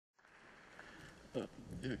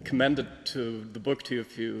commend the book to you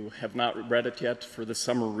if you have not read it yet for the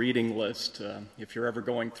summer reading list. If you're ever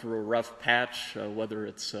going through a rough patch, whether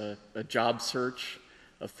it's a job search,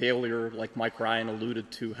 a failure like Mike Ryan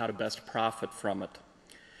alluded to, how to best profit from it.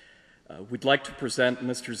 We'd like to present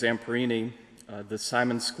Mr. Zamperini the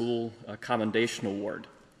Simon School Commendation Award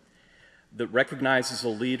that recognizes a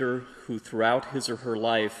leader who throughout his or her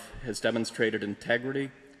life has demonstrated integrity,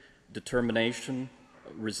 determination,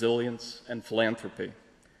 resilience, and philanthropy,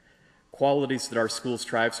 qualities that our school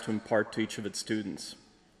strives to impart to each of its students.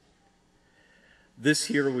 This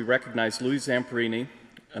year we recognize Louis Zamperini,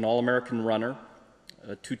 an All-American runner,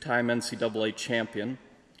 a two-time NCAA champion,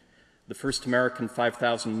 the first American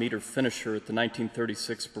 5,000-meter finisher at the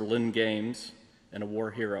 1936 Berlin Games, and a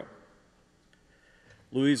war hero.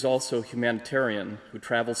 Louis is also a humanitarian who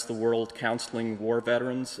travels the world counseling war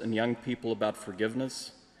veterans and young people about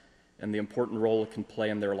forgiveness and the important role it can play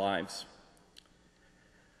in their lives.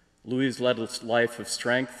 Louis has led a life of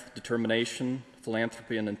strength, determination,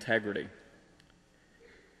 philanthropy, and integrity.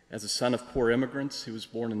 As a son of poor immigrants, he was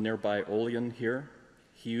born in nearby Olympian here.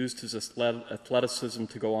 He used his athleticism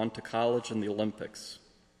to go on to college and the Olympics.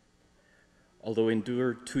 Although he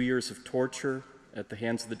endured 2 years of torture at the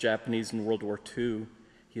hands of the Japanese in World War II,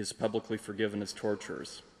 he has publicly forgiven his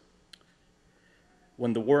torturers.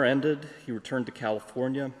 When the war ended, he returned to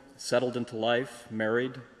California, settled into life,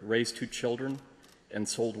 married, raised 2 children, and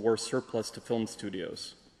sold war surplus to film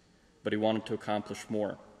studios. But he wanted to accomplish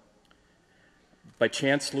more. By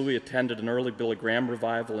chance, Louis attended an early Billy Graham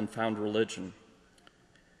revival and found religion.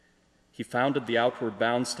 He founded the Outward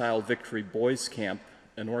Bound Style Victory Boys Camp,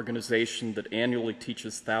 an organization that annually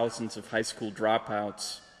teaches thousands of high school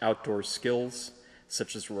dropouts outdoor skills,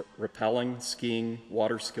 such as rappelling, skiing,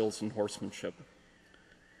 water skills, and horsemanship.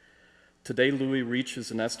 Today, Louis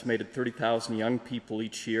reaches an estimated 30,000 young people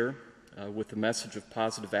each year with a message of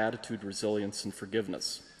positive attitude, resilience, and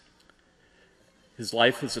forgiveness. His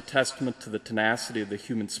life is a testament to the tenacity of the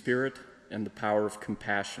human spirit and the power of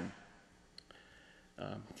compassion.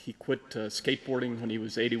 He quit skateboarding when he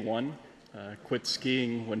was 81, quit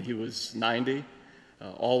skiing when he was 90.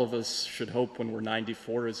 All of us should hope when we're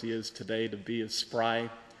 94, as he is today, to be as spry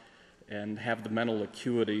and have the mental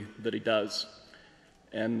acuity that he does.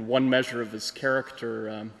 And one measure of his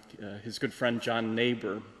character, his good friend John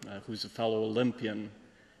Neighbor, who's a fellow Olympian,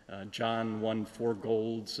 John won 4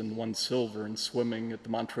 golds and 1 silver in swimming at the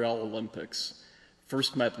Montreal Olympics,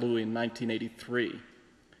 first met Louis in 1983.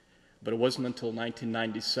 But it wasn't until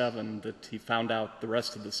 1997 that he found out the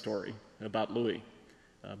rest of the story about Louis,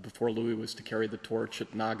 before Louis was to carry the torch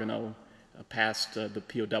at Nagano past the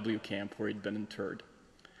POW camp where he'd been interred.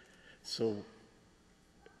 So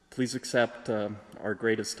please accept our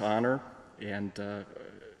greatest honor and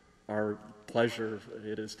our pleasure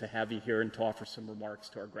it is to have you here and to offer some remarks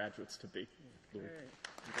to our graduates-to-be. Louis.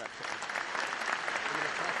 Congratulations. We're going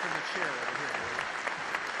to talk from the chair over here.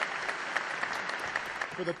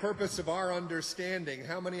 For the purpose of our understanding,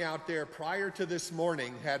 how many out there prior to this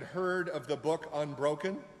morning had heard of the book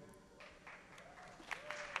Unbroken?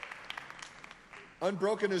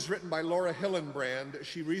 Unbroken is written by Laura Hillenbrand.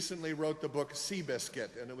 She recently wrote the book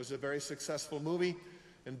Seabiscuit, and it was a very successful movie.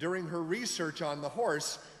 And during her research on the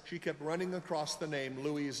horse, she kept running across the name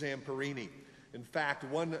Louis Zamperini. In fact,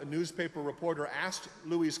 one newspaper reporter asked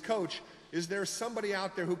Louis' coach, "Is there somebody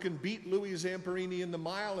out there who can beat Louis Zamperini in the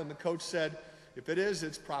mile?" And the coach said, "If it is,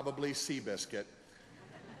 it's probably Seabiscuit."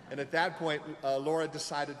 And at that point, Laura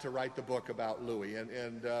decided to write the book about Louis.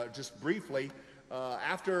 And just briefly,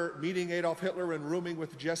 after meeting Adolf Hitler and rooming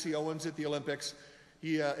with Jesse Owens at the Olympics,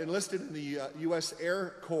 he enlisted in the U.S.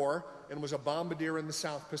 Air Corps and was a bombardier in the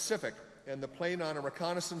South Pacific. And the plane on a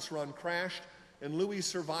reconnaissance run crashed, and Louis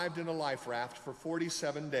survived in a life raft for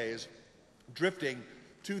 47 days, drifting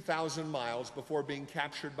 2,000 miles before being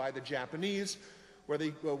captured by the Japanese,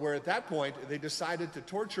 where at that point they decided to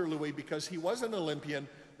torture Louis because he was an Olympian.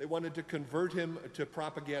 They wanted to convert him to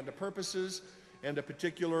propaganda purposes, and a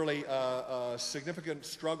particularly significant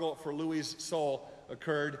struggle for Louis' soul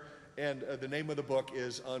occurred, and the name of the book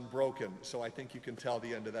is Unbroken. So I think you can tell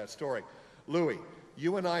the end of that story. Louis,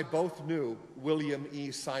 you and I both knew William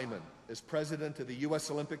E. Simon. As president of the U.S.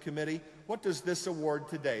 Olympic Committee, what does this award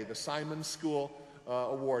today, the Simon School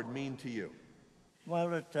Award, mean to you?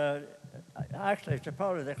 Well, actually, it's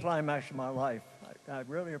probably the climax of my life. I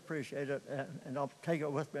really appreciate it, and I'll take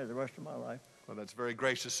it with me the rest of my life. Well, that's very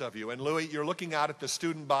gracious of you. And Louis, you're looking out at the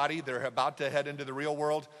student body. They're about to head into the real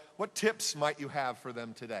world. What tips might you have for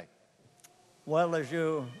them today? Well, as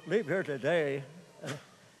you leave here today,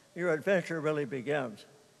 your adventure really begins.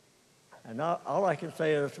 And all I can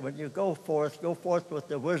say is when you go forth with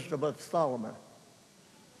the wisdom of Solomon.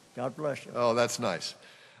 God bless you. Oh, that's nice.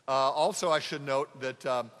 Also, I should note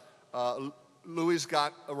that Louis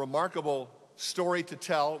got a remarkable story to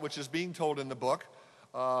tell, which is being told in the book.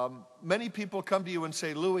 Many people come to you and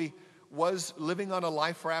say, Louis, was living on a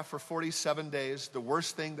life raft for 47 days the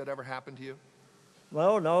worst thing that ever happened to you?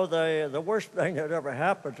 Well, no, the worst thing that ever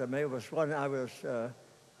happened to me was when I was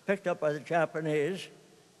picked up by the Japanese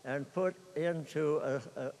and put into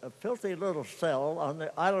a filthy little cell on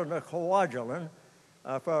the island of Kwajalein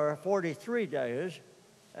for 43 days.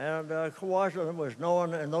 And Kwajalein was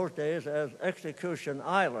known in those days as Execution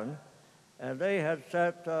Island, and they had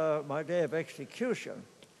set my day of execution.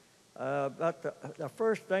 But the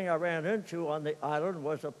first thing I ran into on the island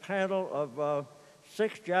was a panel of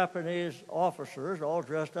 6 Japanese officers, all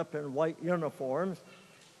dressed up in white uniforms,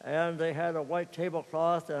 and they had a white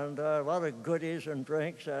tablecloth and a lot of goodies and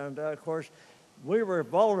drinks, and of course, we were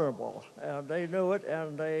vulnerable, and they knew it,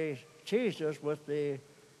 and they teased us with the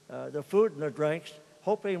food and the drinks,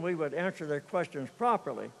 hoping we would answer their questions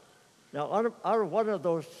properly. Now, out of one of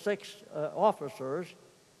those 6 officers,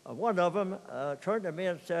 one of them turned to me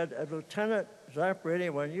and said, Lieutenant Zamperini,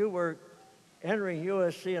 when you were entering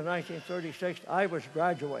USC in 1936, I was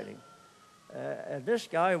graduating. And this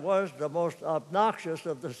guy was the most obnoxious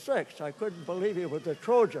of the 6. I couldn't believe he was a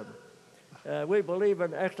Trojan. We believe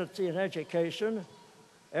in excellency in education,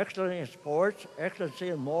 excellency in sports, excellency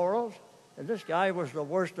in morals, and this guy was the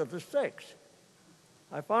worst of the 6.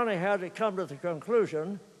 I finally had to come to the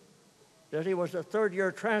conclusion that he was a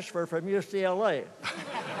third-year transfer from UCLA.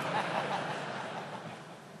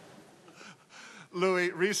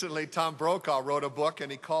 Louis, recently Tom Brokaw wrote a book,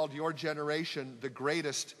 and he called your generation the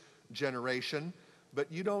greatest generation,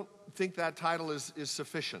 but you don't think that title is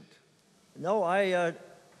sufficient? No, I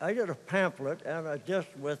did a pamphlet and a disc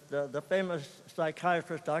with the famous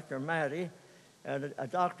psychiatrist Dr. Maddy and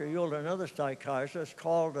Dr. Yule, another psychiatrist,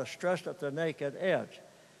 called Stress at the Naked Edge.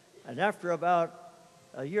 And after about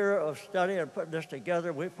a year of study and putting this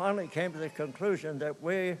together, we finally came to the conclusion that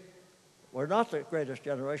we were not the greatest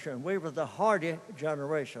generation. We were the hardy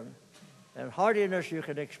generation. And hardiness, you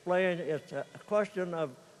can explain, it's a question of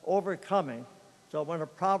overcoming. So when a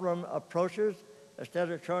problem approaches, instead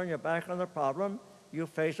of turning your back on the problem, you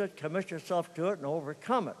face it, commit yourself to it, and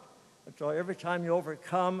overcome it. And so every time you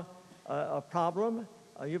overcome a problem,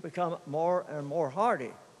 you become more and more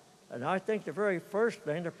hardy. And I think the very first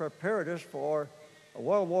thing that prepared us for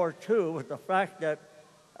World War II was the fact that,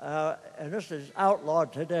 and this is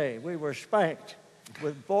outlawed today, we were spanked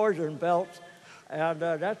with boards and belts, and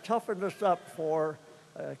that toughened us up for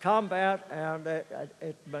combat, and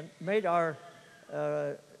it made our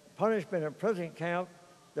punishment in prison camp,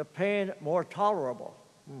 the pain, more tolerable.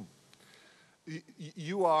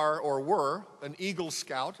 You are, or were, an Eagle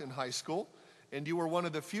Scout in high school, and you were one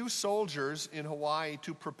of the few soldiers in Hawaii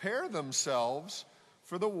to prepare themselves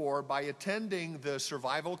for the war by attending the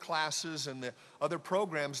survival classes and the other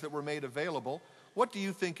programs that were made available. What do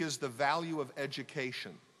you think is the value of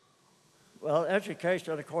education? Well,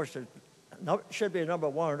 education, of course, should be number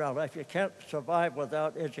one in our life. You can't survive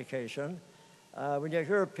without education. When you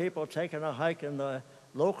hear people taking a hike in the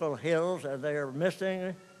local hills and they are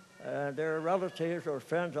missing, their relatives or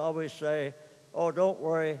friends always say, oh, don't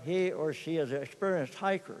worry, he or she is an experienced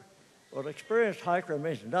hiker. Well, experienced hiker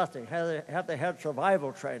means nothing. Have they had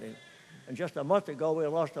survival training? And just a month ago, we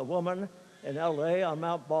lost a woman in L.A. on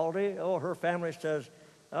Mount Baldy. Oh, her family says,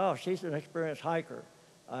 oh, she's an experienced hiker.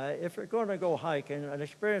 If you're going to go hiking, an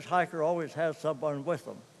experienced hiker always has someone with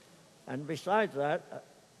them. And besides that,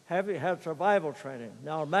 have you had survival training?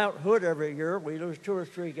 Now, Mount Hood every year, we lose 2 or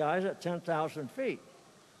 3 guys at 10,000 feet.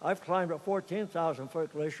 I've climbed a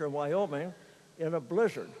 14,000-foot glacier in Wyoming in a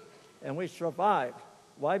blizzard, and we survived.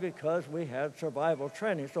 Why? Because we had survival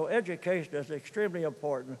training. So education is extremely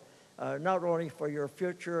important, not only for your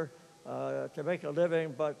future to make a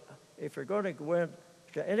living, but if you're going to go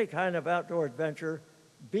into any kind of outdoor adventure,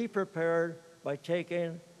 be prepared by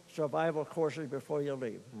taking survival courses before you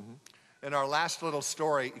leave. Mm-hmm. And our last little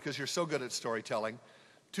story, because you're so good at storytelling,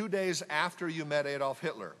 2 days after you met Adolf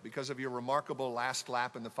Hitler, because of your remarkable last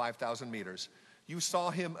lap in the 5,000 meters, you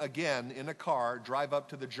saw him again in a car drive up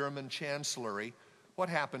to the German chancellery. What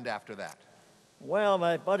happened after that? Well,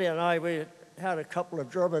 my buddy and I, we had a couple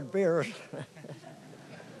of German beers.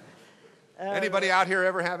 Anybody out here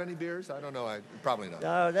ever have any beers? I don't know. Probably not.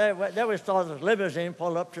 Then we saw this limousine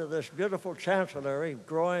pull up to this beautiful chancellery,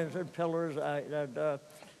 groins and pillars,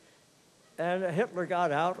 and Hitler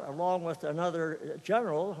got out along with another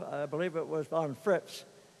general, I believe it was von Fritz,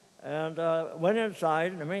 and went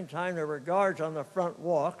inside. In the meantime, there were guards on the front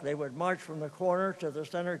walk. They would march from the corner to the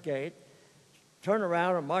center gate, turn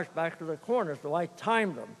around and march back to the corner, so I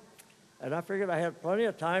timed them. And I figured I had plenty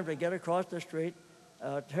of time to get across the street,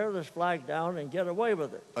 tear this flag down, and get away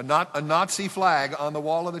with it. A Nazi flag on the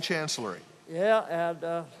wall of the Chancellery. Yeah,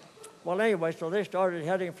 and well, anyway, so they started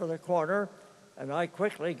heading for the corner, and I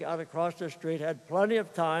quickly got across the street, had plenty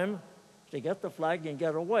of time to get the flag and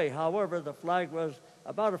get away. However, the flag was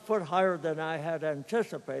about a foot higher than I had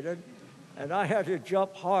anticipated, and I had to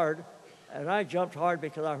jump hard. And I jumped hard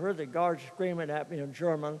because I heard the guards screaming at me in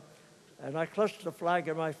German, and I clutched the flag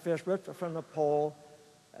in my fist, ripped it from the pole,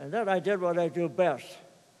 and then I did what I do best.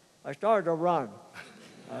 I started to run.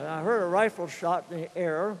 And I heard a rifle shot in the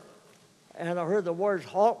air, and I heard the words,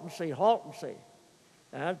 "halt and see, halt and see."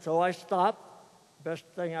 And so I stopped, best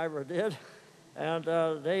thing I ever did, and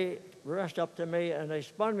they rushed up to me, and they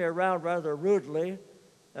spun me around rather rudely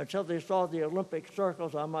until they saw the Olympic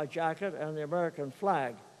circles on my jacket and the American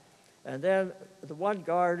flag. And then the one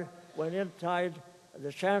guard went inside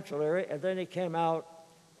the Chancellery, and then he came out,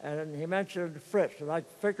 and he mentioned Fritz, and I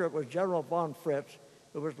figure it was General von Fritz,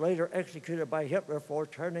 who was later executed by Hitler for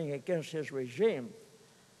turning against his regime.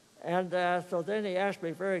 And so then he asked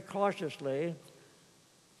me very cautiously,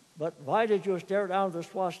 "But why did you stare down the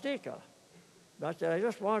swastika?" And I said, "I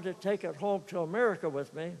just wanted to take it home to America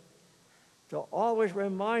with me to always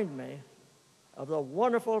remind me of the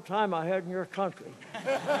wonderful time I had in your country."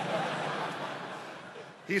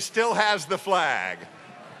 He still has the flag.